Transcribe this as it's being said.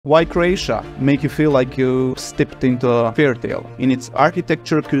Why Croatia? Make you feel like you stepped into a fairy tale in its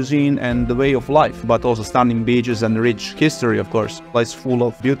architecture, cuisine and the way of life, but also stunning beaches and rich history, of course. It's full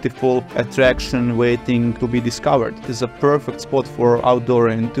of beautiful attraction waiting to be discovered. It is a perfect spot for outdoor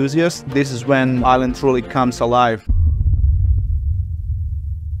enthusiasts. This is when island truly comes alive.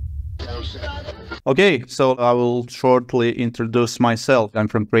 Okay, so I will shortly introduce myself. I'm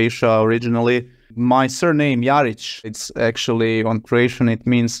from Croatia originally. My surname Jarić, it's actually on Croatian, it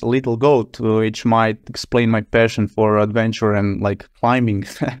means little goat, which might explain my passion for adventure and climbing.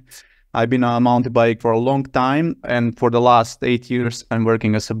 I've been a mountain bike for a long time, and for the last 8 years I'm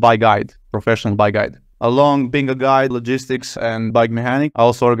working as a bike guide, professional bike guide. Along being a guide, logistics and bike mechanic, I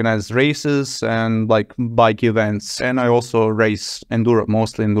also organize races and bike events, and I also race enduro,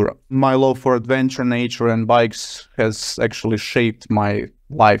 mostly enduro. My love for adventure, nature and bikes has actually shaped my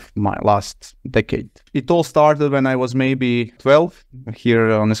life, my last decade. It all started when I was maybe 12.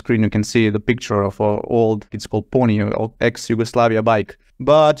 Here on the screen you can see the picture of an old, it's called Pony, ex-Yugoslavia bike.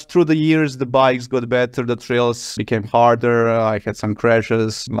 But through the years the bikes got better, the trails became harder, I had some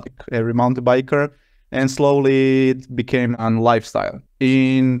crashes like every mountain biker. And slowly it became a lifestyle.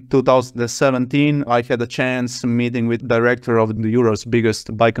 In 2017, I had a chance meeting with director of the Europe's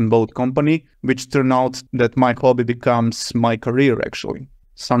biggest bike and boat company, which turned out that my hobby becomes my career actually.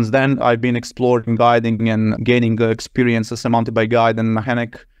 Since then, I've been exploring guiding and gaining experience as a mountain bike guide and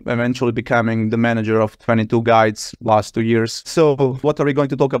mechanic, eventually becoming the manager of 22 guides last 2 years. So what are we going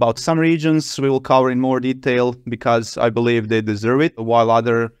to talk about? Some regions we will cover in more detail because I believe they deserve it, while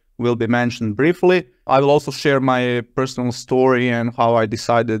other will be mentioned briefly. I will also share my personal story and how I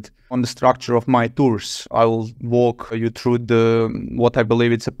decided on the structure of my tours. I will walk you through what I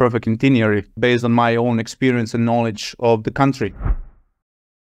believe it's a perfect itinerary based on my own experience and knowledge of the country.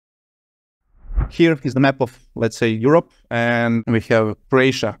 Here is the map of, let's say, Europe, and we have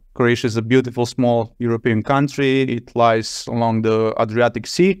Croatia. Croatia is a beautiful small European country. It lies along the Adriatic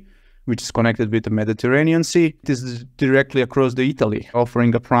Sea, which is connected with the Mediterranean Sea. It is directly across the Italy,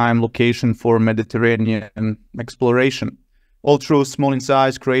 offering a prime location for Mediterranean exploration. Although small in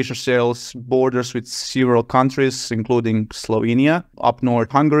size, Croatia shares borders with several countries, including Slovenia, up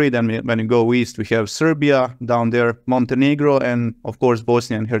north Hungary. Then when you go east, we have Serbia, down there Montenegro, and of course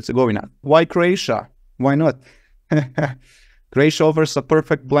Bosnia and Herzegovina. Why Croatia? Why not? Croatia offers a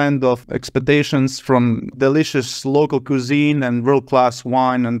perfect blend of expectations from delicious local cuisine and world-class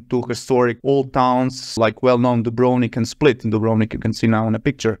wine and to historic old towns like well-known Dubrovnik and Split. In Dubrovnik you can see now in a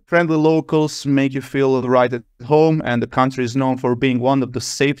picture. Friendly locals make you feel right at home, and the country is known for being one of the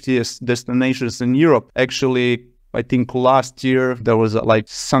safest destinations in Europe. Actually, I think last year there was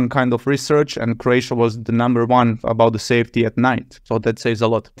some kind of research and Croatia was the #1 about the safety at night. So that says a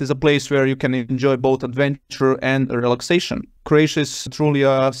lot. It is a place where you can enjoy both adventure and relaxation. Croatia is truly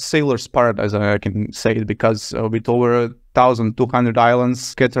a sailor's paradise, I can say it, because with over 1,200 islands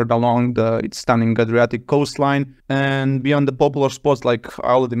scattered along its stunning Adriatic coastline. And beyond the popular spots like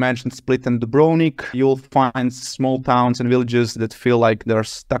I already mentioned, Split and Dubrovnik, you'll find small towns and villages that feel like they're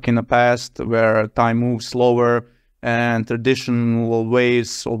stuck in the past, where time moves slower and traditional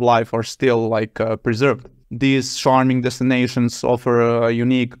ways of life are still preserved. These charming destinations offer a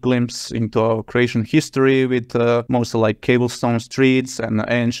unique glimpse into Croatian history with mostly cobblestone streets and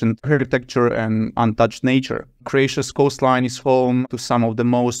ancient architecture and untouched nature. Croatia's coastline is home to some of the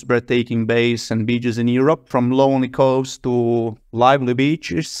most breathtaking bays and beaches in Europe, from lonely coves to lively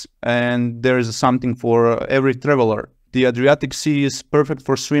beaches, and there is something for every traveler. The Adriatic Sea is perfect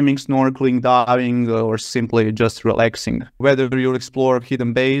for swimming, snorkeling, diving, or simply just relaxing. Whether you explore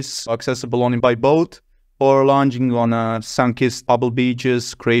hidden bays, accessible only by boat, or lounging on sun-kissed pebble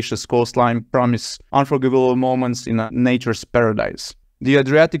beaches, Croatia's coastline promise unforgettable moments in nature's paradise. The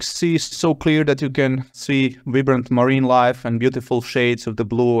Adriatic Sea is so clear that you can see vibrant marine life and beautiful shades of the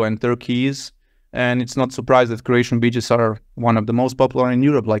blue and turquoise, and it's not surprised that Croatian beaches are one of the most popular in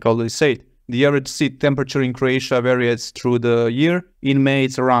Europe, like I already said. The average sea temperature in Croatia varies through the year. In May,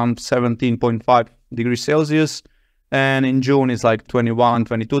 it's around 17.5 degrees Celsius. And in June, it's 21,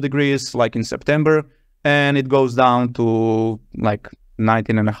 22 degrees, like in September. And it goes down to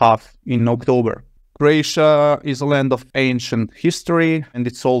 19.5 in October. Croatia is a land of ancient history, and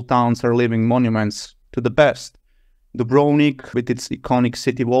its old towns are living monuments to the past. Dubrovnik, with its iconic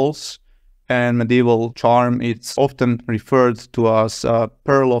city walls and medieval charm, it's often referred to as a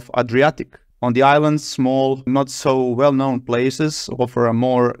Pearl of Adriatic. On the islands, small, not so well-known places offer a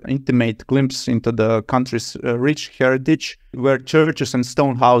more intimate glimpse into the country's rich heritage, where churches and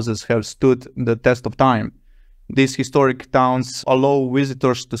stone houses have stood the test of time. These historic towns allow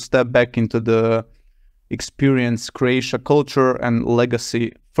visitors to step back into the experience Croatia culture and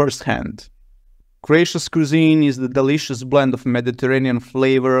legacy firsthand. Croatia's cuisine is the delicious blend of Mediterranean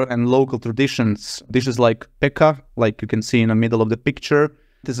flavor and local traditions. Dishes like mecca, like you can see in the middle of the picture.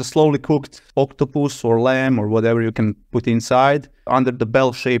 It is a slowly cooked octopus or lamb or whatever you can put inside under the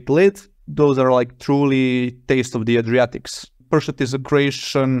bell-shaped lid. Those are like truly taste of the Adriatics. Pršut is a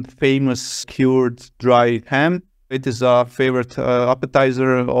Croatian famous cured dry ham. It is a favorite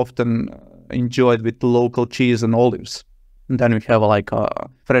appetizer, often enjoyed with local cheese and olives. And then we have like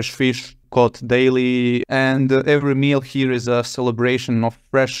fresh fish caught daily, and every meal here is a celebration of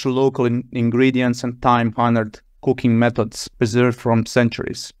fresh local ingredients and time-honored cooking methods preserved from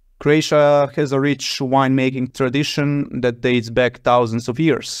centuries. Croatia has a rich winemaking tradition that dates back thousands of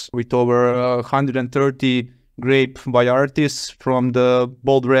years, with over 130 grape varieties, from the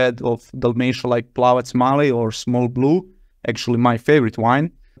bold red of Dalmatia like Plavac Mali or Small Blue, actually my favorite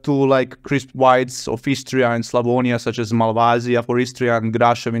wine, to like crisp whites of Istria and Slavonia, such as Malvasia for Istria and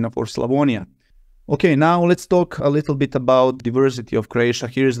Graševina for Slavonia. Okay, now let's talk a little bit about diversity of Croatia.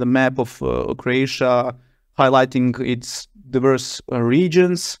 Here's the map of Croatia, highlighting its diverse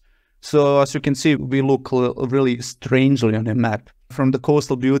regions. So as you can see, we look really strangely on the map. From the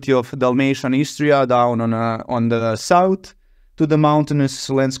coastal beauty of Dalmatia and Istria down on the south, to the mountainous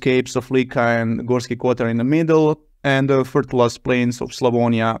landscapes of Lika and Gorski Kotar in the middle, and the fertilized plains of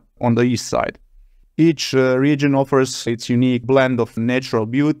Slavonia on the east side. Each region offers its unique blend of natural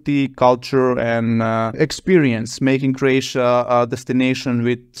beauty, culture, and experience, making Croatia a destination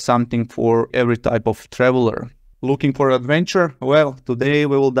with something for every type of traveler. Looking for adventure? Well, today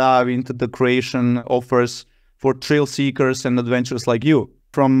we will dive into the Croatian offers for thrill seekers and adventurers like you.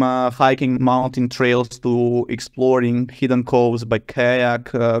 From hiking mountain trails to exploring hidden coves by kayak,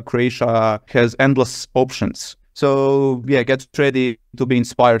 Croatia has endless options. So yeah, get ready to be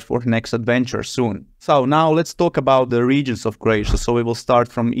inspired for the next adventure soon. So now let's talk about the regions of Croatia. So we will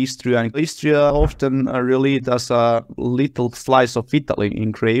start from Istria. Istria often related as a little slice of Italy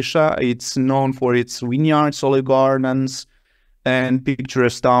in Croatia. It's known for its vineyards, olive gardens, and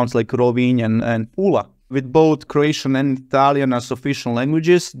picturesque towns like Rovinj and Pula. With both Croatian and Italian as official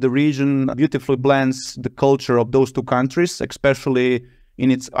languages, the region beautifully blends the culture of those two countries, especially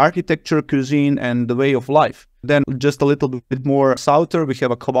in its architecture, cuisine, and the way of life. Then just a little bit more souther, we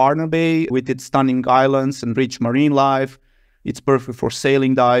have a Hvar Bay with its stunning islands and rich marine life. It's perfect for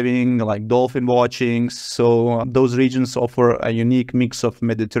sailing, diving, like dolphin watching. So those regions offer a unique mix of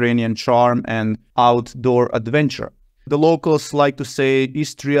Mediterranean charm and outdoor adventure. The locals like to say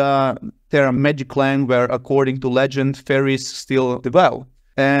Istria, terra magic land where, according to legend, fairies still dwell.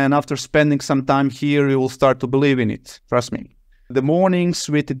 And after spending some time here, you will start to believe in it, trust me. The mornings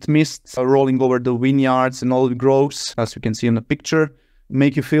with its mists rolling over the vineyards and olive groves, as you can see in the picture,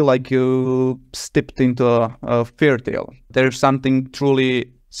 make you feel like you stepped into a fairy tale. There's something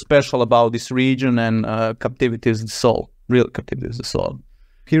truly special about this region, and captivates the soul, real captivates the soul.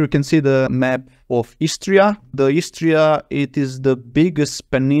 Here you can see the map of Istria. The Istria, it is the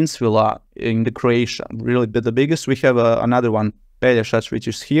biggest peninsula in the Croatia, really the biggest. We have another one, Pelješac, which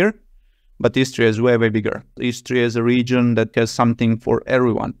is here. But Istria is way, way bigger. Istria is a region that has something for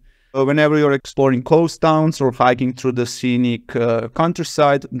everyone. Whenever you're exploring coast towns or hiking through the scenic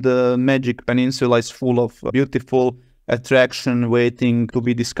countryside, the Magic Peninsula is full of beautiful attraction waiting to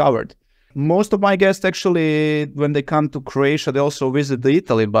be discovered. Most of my guests actually, when they come to Croatia, they also visit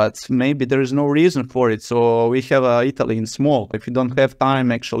Italy, but maybe there is no reason for it. So we have Italy in small. If you don't have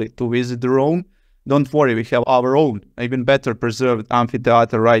time actually to visit Rome, don't worry, we have our own, even better preserved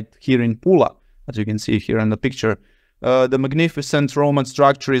amphitheater right here in Pula, as you can see here in the picture. The magnificent Roman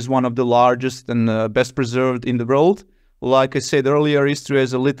structure is one of the largest and best preserved in the world. Like I said earlier, Istria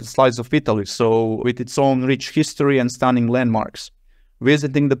is a little slice of Italy, so with its own rich history and stunning landmarks.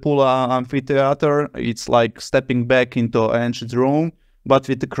 Visiting the Pula amphitheater, it's like stepping back into ancient Rome, but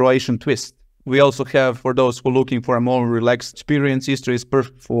with a Croatian twist. We also have, for those who are looking for a more relaxed experience, Istria is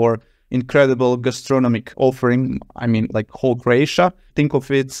perfect for incredible gastronomic offering. I mean, like whole Croatia. Think of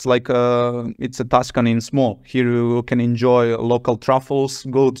it like it's a Tuscany in small. Here you can enjoy local truffles,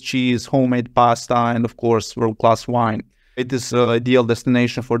 goat cheese, homemade pasta, and of course, world-class wine. It is an ideal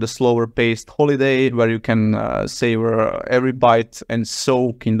destination for the slower-paced holiday where you can savor every bite and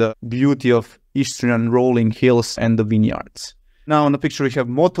soak in the beauty of Istrian rolling hills and the vineyards. Now on the picture we have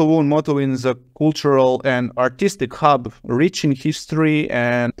Motovun. Motovun is a cultural and artistic hub rich in history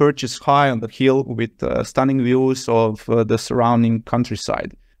and perches high on the hill with stunning views of the surrounding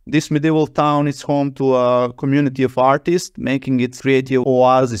countryside. This medieval town is home to a community of artists, making it creative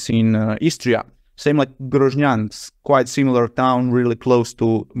oasis in Istria. Same like Grožnjan, quite similar town, really close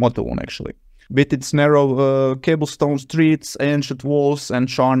to Motovun actually. With its narrow cobblestone streets, ancient walls, and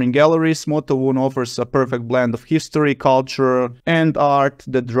charming galleries, Motovun offers a perfect blend of history, culture, and art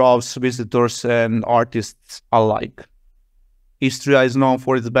that draws visitors and artists alike. Istria is known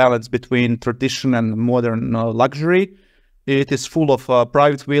for its balance between tradition and modern luxury. It is full of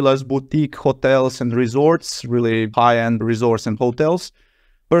private villas, boutique hotels, and resorts, really high-end resorts and hotels,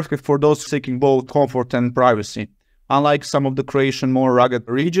 perfect for those seeking both comfort and privacy. Unlike some of the Croatian more rugged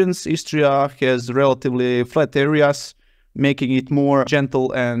regions, Istria has relatively flat areas, making it more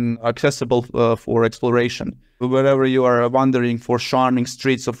gentle and accessible for exploration. Wherever you are wandering for charming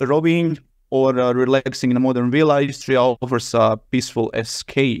streets of Rovinj or relaxing in a modern villa, Istria offers a peaceful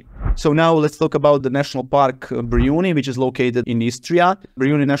escape. So now let's talk about the national park Brijuni, which is located in Istria.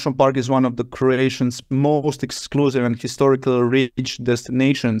 Brijuni National Park is one of the Croatian's most exclusive and historically rich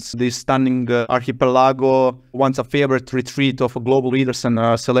destinations. This stunning archipelago, once a favorite retreat of global leaders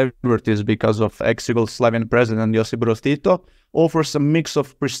and celebrities because of ex-Yugoslavian President Josip Broz Tito, offers a mix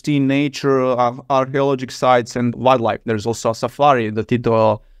of pristine nature, archaeological sites, and wildlife. There's also a safari. The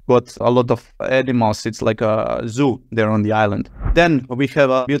Tito got a lot of animals. It's like a zoo there on the island. Then we have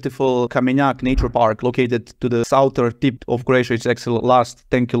a beautiful Kamenjak Nature Park located to the southern tip of Croatia. It's actually the last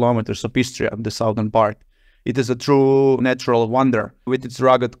 10 kilometers of Istria, the southern part. It is a true natural wonder. With its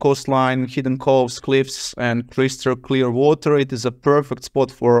rugged coastline, hidden coves, cliffs, and crystal clear water, it is a perfect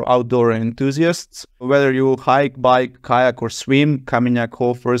spot for outdoor enthusiasts. Whether you hike, bike, kayak, or swim, Kamenjak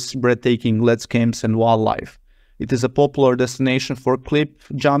offers breathtaking landscapes and wildlife. It is a popular destination for cliff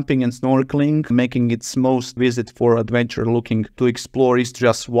jumping and snorkeling, making its most visit for adventure looking to explore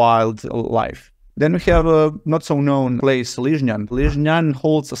Istria's wildlife. Then we have a not-so-known place, Ližnjan. Ližnjan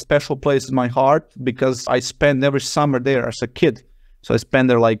holds a special place in my heart because I spent every summer there as a kid. So I spent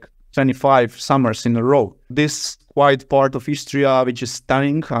there like 25 summers in a row. This quiet part of Istria, which is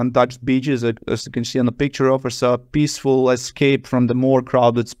stunning, untouched beaches, as you can see on the picture, offers a peaceful escape from the more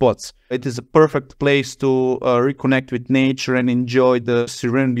crowded spots. It is a perfect place to reconnect with nature and enjoy the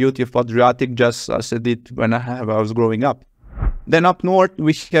serene beauty of Adriatic, just as I did when I was growing up. Then up north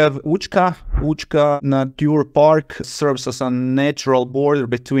we have Učka. Učka Nature Park serves as a natural border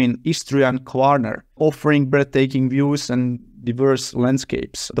between Istria and Hvar, offering breathtaking views and diverse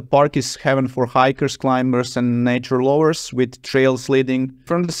landscapes. The park is heaven for hikers, climbers, and nature lovers, with trails leading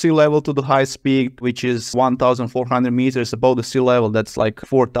from the sea level to the highest peak, which is 1,400 meters above the sea level. That's like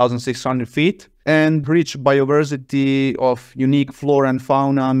 4,600 feet. And rich biodiversity of unique flora and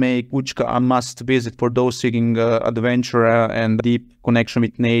fauna make Učka a must visit for those seeking adventure and deep connection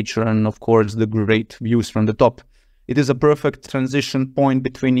with nature, and of course the great views from the top. It is a perfect transition point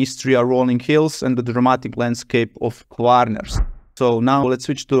between Istria rolling hills and the dramatic landscape of Hvar. So now let's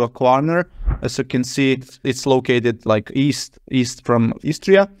switch to Hvar. As you can see, it's located like east from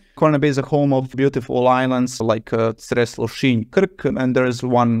Istria. Hvar is a home of beautiful islands like Cres, Lošinj, Krk, and there's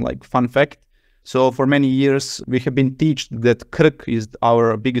one like fun fact. So for many years we have been taught that Krk is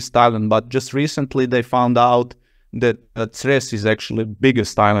our biggest island, but just recently they found out that Cres is actually the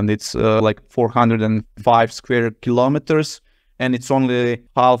biggest island. It's like 405 square kilometers, and it's only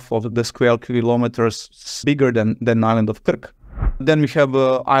half of the square kilometers bigger than island of Krk. Then we have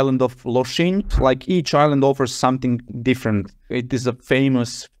island of Lošinj. Like each island offers something different. It is a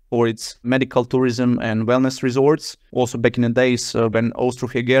famous for its medical tourism and wellness resorts. Also back in the days when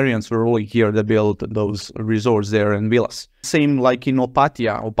Austro-Hungarians were ruling here, they built those resorts there and villas. Same like in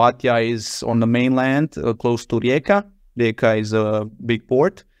Opatija. Opatija is on the mainland, close to Rijeka. Rijeka is a big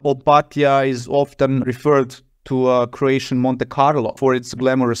port. Opatija is often referred to Croatian Monte Carlo for its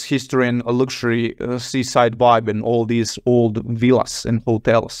glamorous history and a luxury seaside vibe, and all these old villas and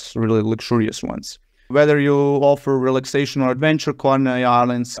hotels, really luxurious ones. Whether you offer relaxation or adventure, Hvar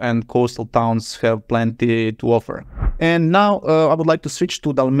Islands and coastal towns have plenty to offer. And now I would like to switch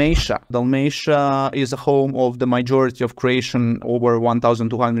to Dalmatia. Dalmatia is a home of the majority of Croatian over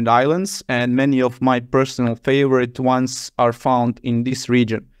 1,200 islands, and many of my personal favorite ones are found in this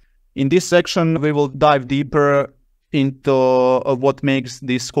region. In this section, we will dive deeper into what makes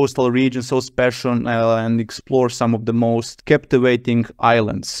this coastal region so special and explore some of the most captivating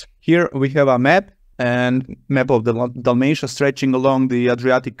islands. Here we have a map of the Dalmatia stretching along the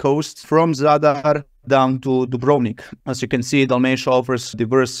Adriatic coast from Zadar down to Dubrovnik. As you can see, Dalmatia offers a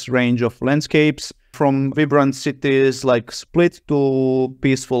diverse range of landscapes, from vibrant cities like Split to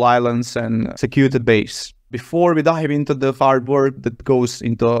peaceful islands and secluded bays. Before we dive into the hard work that goes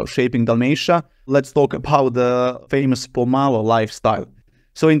into shaping Dalmatia, let's talk about the famous Pomalo lifestyle.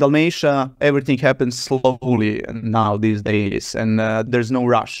 So in Dalmatia, everything happens slowly now these days, and there's no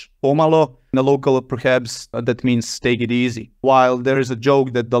rush. Pomalo, in the local perhaps, that means take it easy. While there is a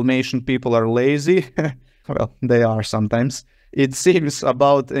joke that Dalmatian people are lazy, well, they are sometimes. It seems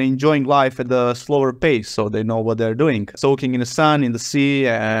about enjoying life at a slower pace, so they know what they're doing. Soaking in the sun, in the sea,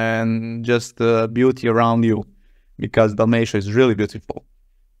 and just the beauty around you, because Dalmatia is really beautiful.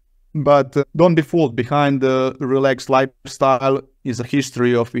 But don't be fooled, behind the relaxed lifestyle is a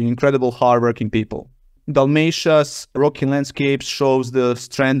history of incredible hardworking people. Dalmatia's rocky landscapes shows the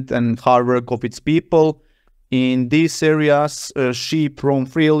strength and hard work of its people. In these areas, sheep roam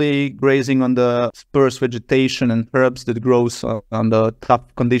freely, grazing on the sparse vegetation and herbs that grows under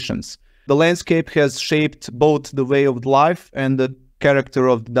tough conditions. The landscape has shaped both the way of life and the character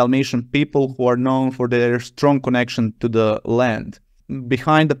of the Dalmatian people, who are known for their strong connection to the land.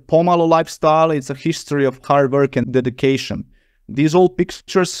 Behind the Pomalo lifestyle, it's a history of hard work and dedication. These old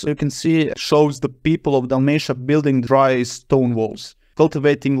pictures you can see shows the people of Dalmatia building dry stone walls,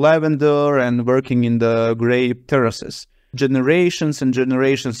 cultivating lavender and working in the grape terraces. Generations and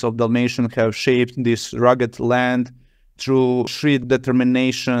generations of Dalmatians have shaped this rugged land through sheer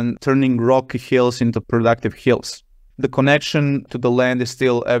determination, turning rocky hills into productive hills. The connection to the land is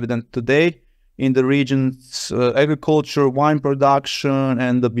still evident today in the region's agriculture, wine production,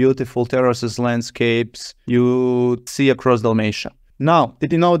 and the beautiful terraces landscapes you see across Dalmatia. Now,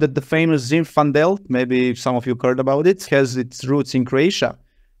 did you know that the famous Zinfandel, maybe some of you heard about it, has its roots in Croatia?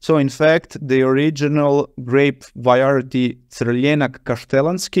 So in fact, the original grape variety Crljenak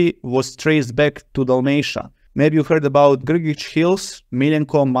Kaštelanski was traced back to Dalmatia. Maybe you heard about Grgić Hills.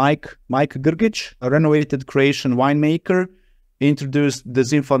 Miljenko Mike Grgić, a renovated Croatian winemaker, introduced the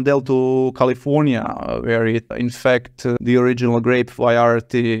Zinfandel to California, where in fact the original grape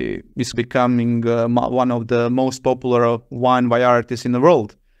variety is becoming one of the most popular wine varieties in the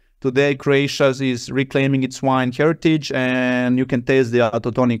world. Today, Croatia is reclaiming its wine heritage, and you can taste the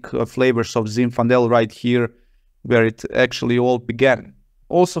autotonic flavors of Zinfandel right here, where it actually all began.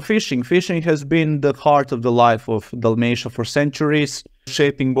 Also fishing. Fishing has been the heart of the life of Dalmatia for centuries,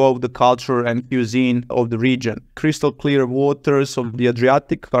 shaping both the culture and cuisine of the region. Crystal clear waters of the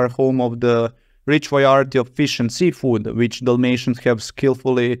Adriatic are home of the rich variety of fish and seafood, which Dalmatians have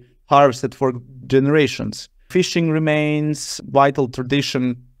skillfully harvested for generations. Fishing remains a vital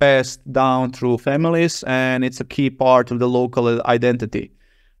tradition passed down through families, and it's a key part of the local identity.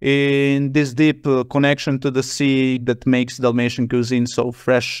 In this deep connection to the sea that makes Dalmatian cuisine so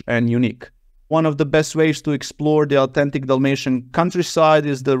fresh and unique. One of the best ways to explore the authentic Dalmatian countryside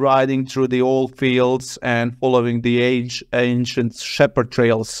is the riding through the old fields and following the ancient shepherd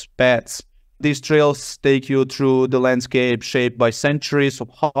trails, paths. These trails take you through the landscape shaped by centuries of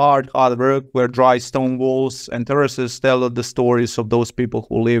hard work, where dry stone walls and terraces tell the stories of those people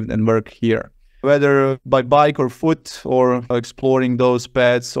who lived and worked here. Whether by bike or foot, or exploring those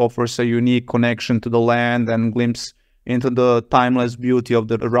paths offers a unique connection to the land and glimpse into the timeless beauty of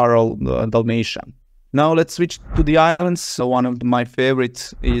the rural Dalmatia. Now let's switch to the islands. One of my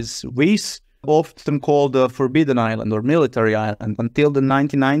favorites is Vis, often called the Forbidden Island or Military Island. Until the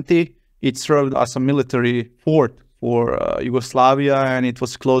 1990s, it served as a military fort for Yugoslavia, and it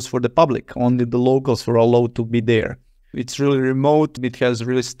was closed for the public. Only the locals were allowed to be there. It's really remote, it has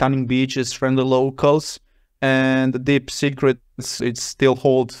really stunning beaches, friendly locals, and the deep secrets it still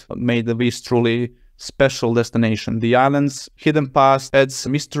holds made the Vis truly special destination. The island's hidden past adds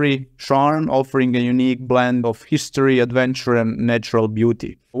mystery, charm, offering a unique blend of history, adventure, and natural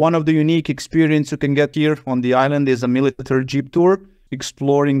beauty. One of the unique experiences you can get here on the island is a military jeep tour,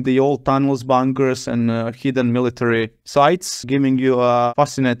 exploring the old tunnels, bunkers, and hidden military sites, giving you a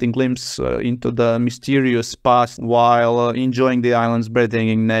fascinating glimpse into the mysterious past while enjoying the island's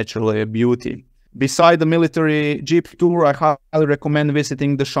breathtaking natural beauty. Beside the military jeep tour, I highly recommend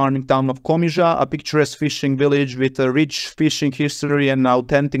visiting the charming town of Komiža, a picturesque fishing village with a rich fishing history and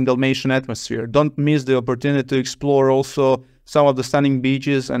authentic Dalmatian atmosphere. Don't miss the opportunity to explore also some of the stunning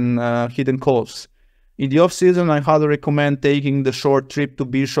beaches and hidden coves. In the off-season, I highly recommend taking the short trip to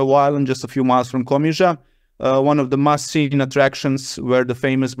Bišov Island, just a few miles from Komiža. One of the must-see attractions were the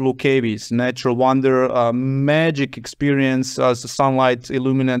famous blue caves, natural wonder, a magic experience as the sunlight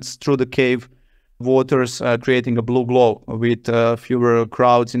illuminates through the cave waters, creating a blue glow. With fewer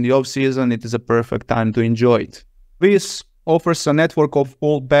crowds in the off-season, it is a perfect time to enjoy it. This offers a network of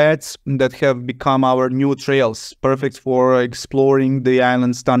old paths that have become our new trails, perfect for exploring the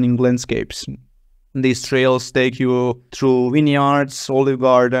island's stunning landscapes. These trails take you through vineyards, olive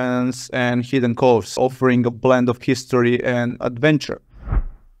gardens, and hidden coves, offering a blend of history and adventure.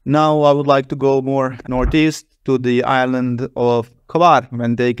 Now I would like to go more northeast to the island of Hvar.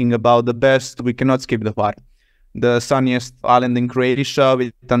 When thinking about the best, we cannot skip the Hvar, the sunniest island in Croatia,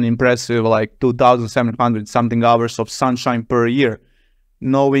 with an impressive like 2,700 something hours of sunshine per year.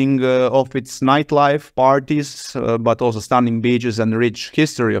 Knowing of its nightlife, parties, but also stunning beaches and rich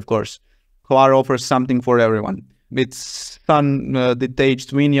history, of course, Hvar offers something for everyone. Its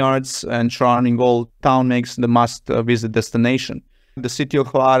sun-detached vineyards and charming old town makes the must-visit destination. The city of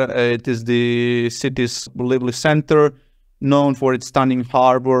Hvar, it is the city's lively center, known for its stunning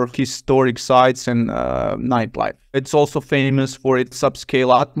harbor, historic sites, and nightlife. It's also famous for its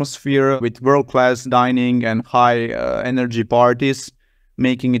upscale atmosphere with world-class dining and high-energy parties,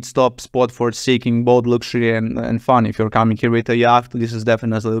 making it top spot for seeking both luxury and fun. If you're coming here with a yacht, this is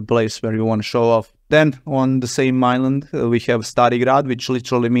definitely the place where you want to show off. Then on the same island, we have Starigrad, which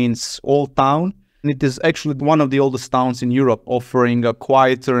literally means old town. It is actually one of the oldest towns in Europe, offering a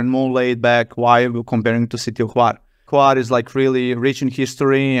quieter and more laid-back vibe comparing to city of Hvar. Hvar is like really rich in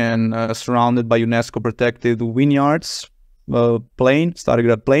history and surrounded by UNESCO protected vineyards,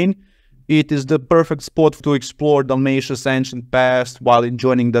 Starigrad Plain. It is the perfect spot to explore Dalmatia's ancient past while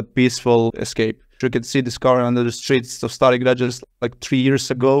enjoying the peaceful escape. You can see this car under the streets of Starigrad just like 3 years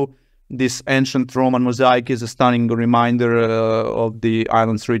ago. This ancient Roman mosaic is a stunning reminder of the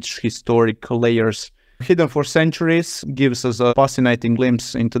island's rich historic layers. Hidden for centuries, gives us a fascinating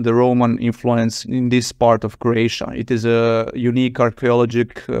glimpse into the Roman influence in this part of Croatia. It is a unique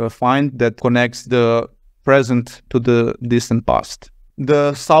archaeological find that connects the present to the distant past.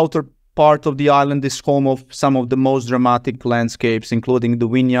 The southern part of the island is home of some of the most dramatic landscapes, including the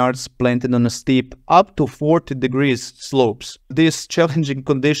vineyards planted on a steep up to 40 degrees slopes. These challenging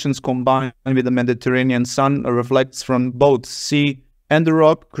conditions combined with the Mediterranean sun reflects from both sea and the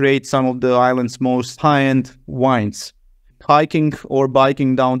rock create some of the island's most high-end wines. Hiking or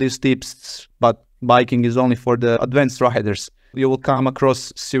biking down these steeps, but biking is only for the advanced riders. You will come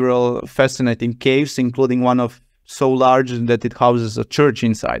across several fascinating caves, including one of so large that it houses a church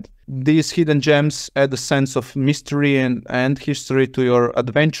inside. These hidden gems add a sense of mystery and history to your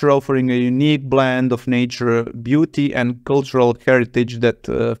adventure, offering a unique blend of nature, beauty, and cultural heritage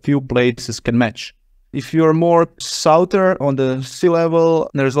that few places can match. If you're more southern on the sea level,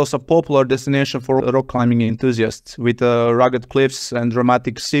 there's also a popular destination for rock climbing enthusiasts. With rugged cliffs and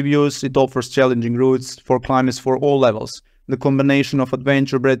dramatic sea views, it offers challenging routes for climbers for all levels. The combination of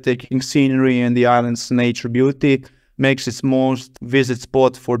adventure, breathtaking scenery, and the island's nature beauty makes it most visit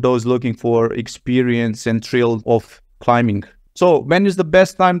spot for those looking for experience and thrill of climbing. So, when is the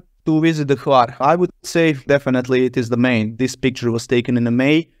best time to visit the Hvar? I would say definitely it is the May. This picture was taken in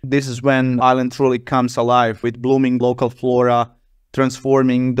May. This is when the island truly comes alive with blooming local flora,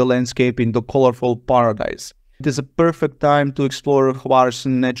 transforming the landscape into colorful paradise. It is a perfect time to explore Hvar's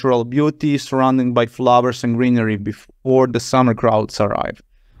natural beauty, surrounded by flowers and greenery before the summer crowds arrive.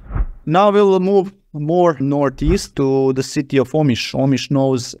 Now we'll move more northeast to the city of Omiš. Omiš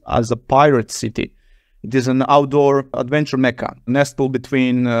known as a pirate city. It is an outdoor adventure mecca, nestled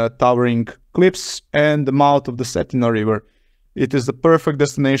between towering cliffs and the mouth of the Cetina River. It is the perfect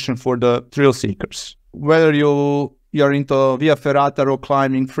destination for the thrill seekers. Whether you're into via ferrata, rock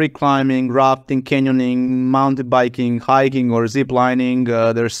climbing, free climbing, rafting, canyoning, mountain biking, hiking, or zip lining,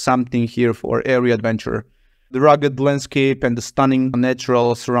 there's something here for every adventurer. The rugged landscape and the stunning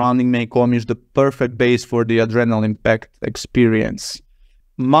natural surrounding make Omiš the perfect base for the adrenaline-packed experience.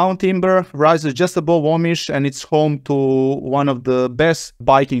 Mount Imber rises just above Omiš, and it's home to one of the best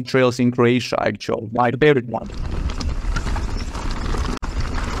biking trails in Croatia, actually, my favorite one.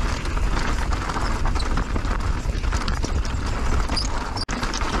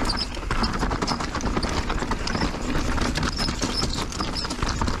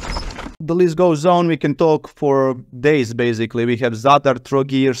 The list goes on. We can talk for days, basically. We have Zadar,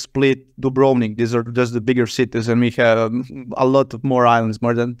 Trogir, Split, Dubrovnik. These are just the bigger cities, and we have a lot of more islands,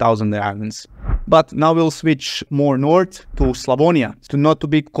 more than 1,000 islands. But now we'll switch more north to Slavonia, not to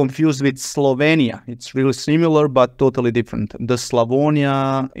be confused with Slovenia. It's really similar, but totally different. The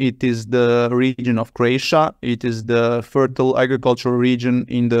Slavonia, it is the region of Croatia. It is the fertile agricultural region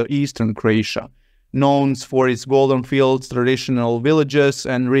in the eastern Croatia, known for its golden fields, traditional villages,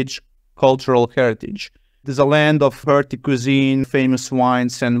 and rich cultural heritage. It is a land of hearty cuisine, famous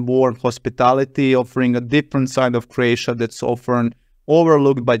wines, and warm hospitality, offering a different side of Croatia that's often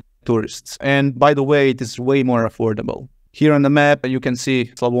overlooked by tourists. And by the way, it is way more affordable. Here on the map, you can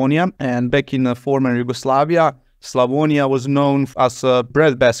see Slavonia, and back in the former Yugoslavia, Slavonia was known as a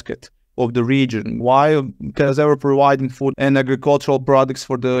breadbasket of the region. Why? Because they were providing food and agricultural products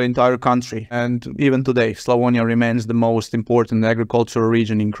for the entire country. And even today, Slavonia remains the most important agricultural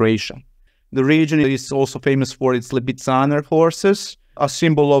region in Croatia. The region is also famous for its Lipizzaner horses, a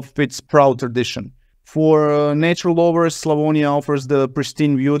symbol of its proud tradition. For nature lovers, Slavonia offers the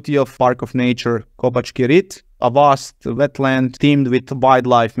pristine beauty of Park of Nature Kopački Rit, a vast wetland teemed with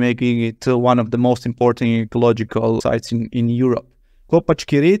wildlife, making it one of the most important ecological sites in Europe.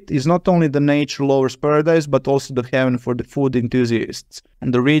 Kopački Rit is not only the nature lover's paradise, but also the heaven for the food enthusiasts.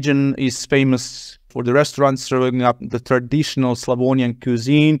 And the region is famous for the restaurants serving up the traditional Slavonian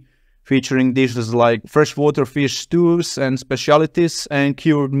cuisine, featuring dishes like freshwater fish stews and specialties, and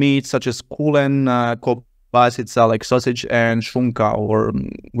cured meats such as kulen, kobasica, like sausage, and šunka, or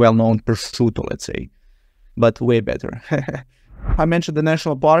well-known prosciutto, let's say, but way better. I mentioned the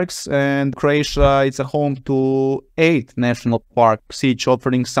national parks, and Croatia is a home to 8 national parks, each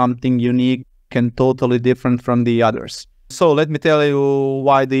offering something unique and totally different from the others. So let me tell you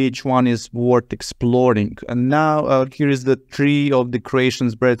why each one is worth exploring. And now here is the 3 of the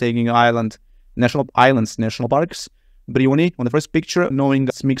Croatian's breathtaking national parks. Brijuni on the first picture, knowing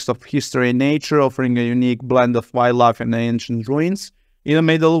its mix of history and nature, offering a unique blend of wildlife and ancient ruins. In the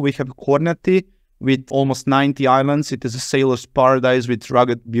middle, we have Kornati, with almost 90 islands. It is a sailor's paradise with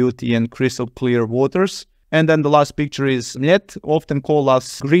rugged beauty and crystal clear waters. And then the last picture is Mljet, often called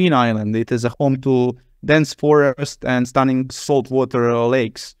as Green Island. It is a home to dense forest and stunning saltwater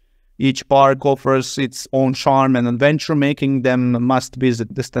lakes. Each park offers its own charm and adventure, making them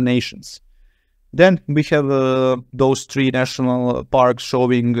must-visit destinations. Then we have those 3 national parks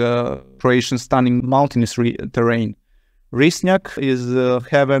showing Croatia's stunning mountainous terrain. Risnjak is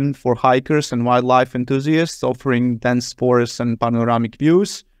heaven for hikers and wildlife enthusiasts, offering dense forests and panoramic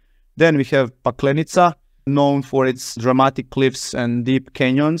views. Then we have Paklenica, known for its dramatic cliffs and deep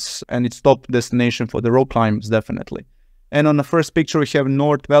canyons, and its top destination for the rock climbers, definitely. And on the first picture, we have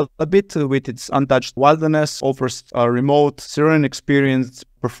North Velebit, with its untouched wilderness, offers a remote, serene experience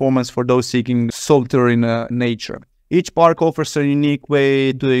performance for those seeking solitary nature. Each park offers a unique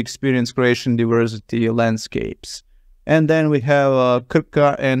way to experience Croatian diversity landscapes. And then we have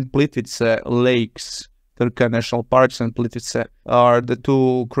Krka and Plitvice Lakes. Krka National Parks and Plitvice are the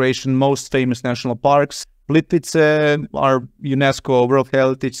 2 Croatian most famous national parks. Plitvice are UNESCO World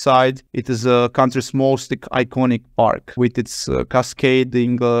Heritage Site. It is a country's most iconic park with its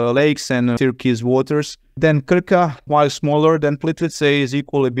cascading lakes and turquoise waters. Then Krka, while smaller than Plitvice, is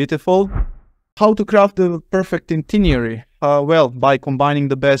equally beautiful. How to craft the perfect itinerary? Well, by combining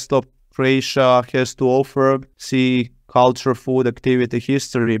the best of Croatia has to offer: sea, culture, food, activity,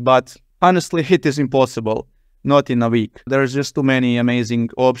 history. But honestly, it is impossible. Not in a week. There's just too many amazing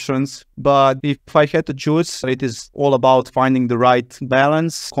options. But if I had to choose, it is all about finding the right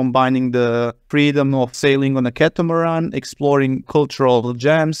balance, combining the freedom of sailing on a catamaran, exploring cultural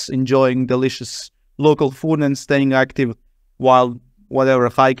gems, enjoying delicious local food, and staying active while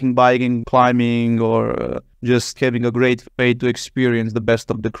hiking, biking, climbing, or just having a great way to experience the best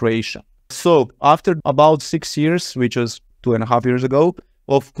of the Croatia. So after about 6 years, which was 2.5 years ago,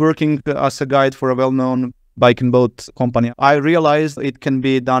 of working as a guide for a well-known bike and boat company, I realized it can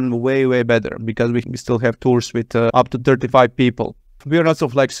be done way, way better, because we still have tours with up to 35 people. We are not so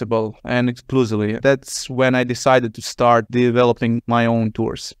flexible and exclusively. That's when I decided to start developing my own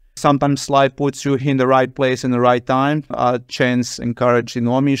tours. Sometimes life puts you in the right place in the right time. A chance encouraged in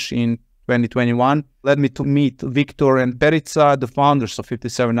Omiš in 2021 led me to meet Victor and Perica, the founders of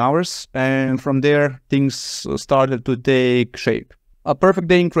 57 Hours. And from there, things started to take shape. A perfect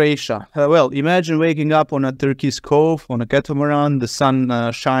day in Croatia. Well, imagine waking up on a turquoise cove, on a catamaran, the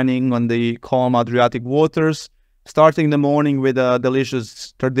sun shining on the calm Adriatic waters, starting the morning with a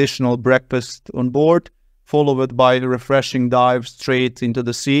delicious traditional breakfast on board, followed by a refreshing dive straight into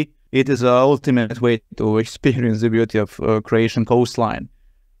the sea. It is an ultimate way to experience the beauty of Croatian coastline.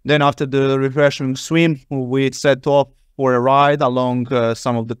 Then after the refreshing swim, we set off for a ride along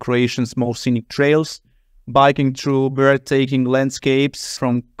some of the Croatian's most scenic trails, biking through breathtaking landscapes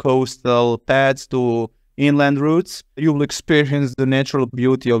from coastal paths to inland routes. You will experience the natural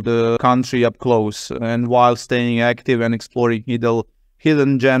beauty of the country up close, and while staying active and exploring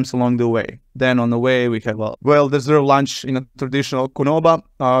hidden gems along the way. Then on the way, we have a well-deserved lunch in a traditional konoba,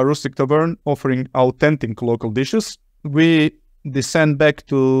 a rustic tavern offering authentic local dishes. We descend back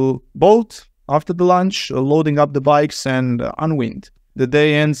to boat after the lunch, loading up the bikes and unwind. The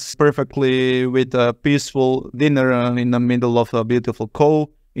day ends perfectly with a peaceful dinner in the middle of a beautiful cove,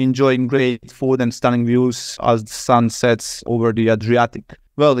 enjoying great food and stunning views as the sun sets over the Adriatic.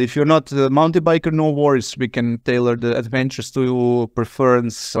 Well, if you're not a mountain biker, no worries. We can tailor the adventures to your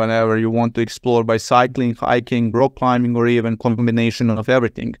preference whenever you want to explore by cycling, hiking, rock climbing, or even combination of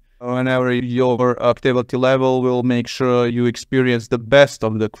everything. Whenever your activity level will make sure you experience the best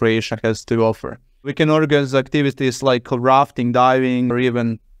of the Croatia has to offer. We can organize activities like rafting, diving, or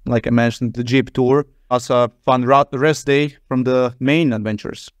even, like I mentioned, the jeep tour as a fun rest day from the main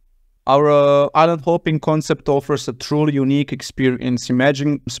adventures. Our island hopping concept offers a truly unique experience.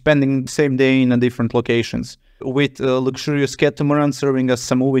 Imagine spending the same day in different locations. With a luxurious catamaran serving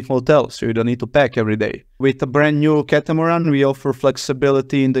as a moving hotel, so you don't need to pack every day. With a brand new catamaran, we offer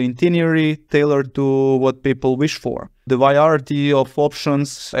flexibility in the itinerary tailored to what people wish for. The variety of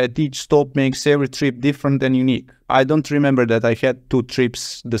options at each stop makes every trip different and unique. I don't remember that I had 2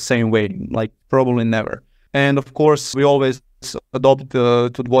 trips the same way, like probably never. And of course, we always adopt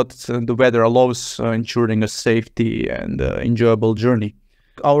to what the weather allows, ensuring a safety and enjoyable journey.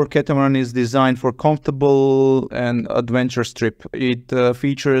 Our catamaran is designed for comfortable and adventurous trip. It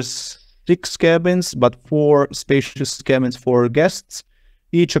features 6 cabins, but 4 spacious cabins for guests,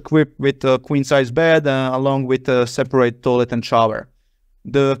 each equipped with a queen-size bed along with a separate toilet and shower.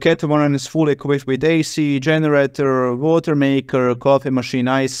 The catamaran is fully equipped with AC, generator, water maker, coffee machine,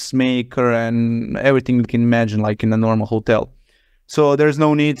 ice maker, and everything you can imagine like in a normal hotel. So there's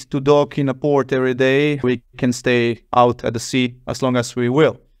no need to dock in a port every day. We can stay out at the sea as long as we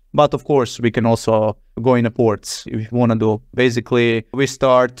will. But of course, we can also go in a port if you want to do. Basically, we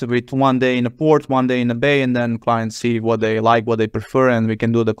start with 1 day in a port, 1 day in a bay, and then clients see what they like, what they prefer, and we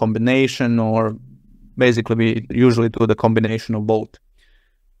can do the combination, or basically we usually do the combination of both.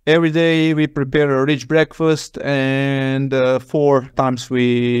 Every day we prepare a rich breakfast, and 4 times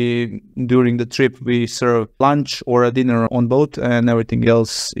during the trip we serve lunch or a dinner on boat, and everything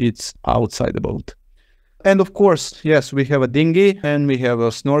else it's outside the boat. And of course, yes, we have a dinghy and we have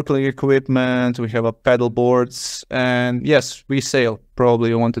a snorkeling equipment, we have a paddle boards, and yes, we sail. Probably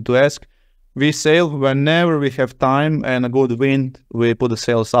you wanted to ask. We sail whenever we have time and a good wind. We put the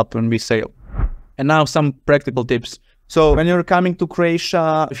sails up and we sail. And now some practical tips. So when you're coming to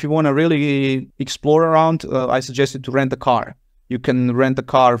Croatia, if you want to really explore around, I suggest you to rent a car. You can rent a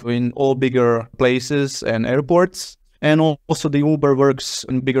car in all bigger places and airports. And also the Uber works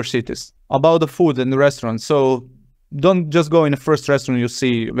in bigger cities. About the food and the restaurants. So don't just go in the first restaurant you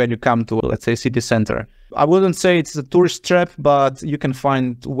see when you come to, let's say, city center. I wouldn't say it's a tourist trap, but you can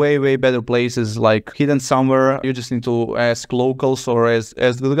find way, way better places like hidden somewhere. You just need to ask locals or as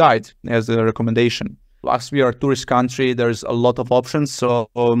the guide, as a recommendation. As we are a tourist country, there's a lot of options. So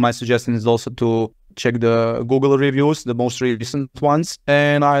my suggestion is also to check the Google reviews, the most recent ones.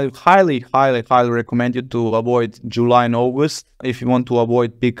 And I highly, highly, highly recommend you to avoid July and August if you want to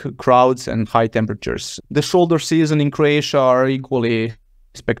avoid big crowds and high temperatures. The shoulder season in Croatia are equally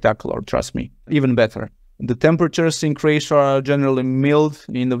spectacular, trust me, even better. The temperatures in Croatia are generally mild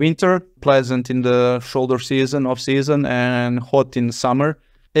in the winter, pleasant in the shoulder season, off-season, and hot in the summer.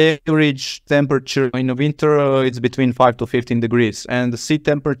 Average temperature in the winter, it's between 5 to 15 degrees. And the sea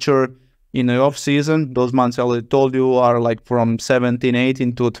temperature in the off-season, those months I already told you, are like from 17,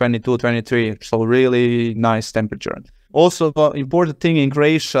 18 to 22, 23. So really nice temperature. Also, important thing in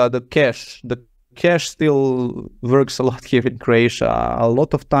Croatia, the cash. The cash still works a lot here in Croatia. A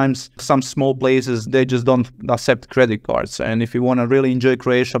lot of times, some small places, they just don't accept credit cards. And if you want to really enjoy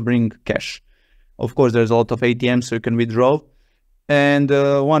Croatia, bring cash. Of course, there's a lot of ATMs so you can withdraw. And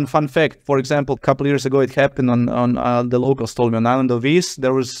one fun fact, for example, a couple of years ago, it happened on the locals told me on island of Vis,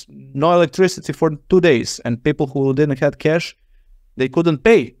 there was no electricity for 2 days, and people who didn't have cash, they couldn't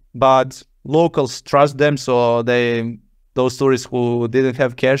pay. But locals trust them, so those tourists who didn't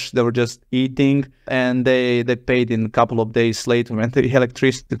have cash, they were just eating, and they paid in a couple of days later when the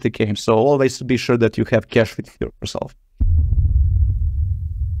electricity came. So always be sure that you have cash with yourself.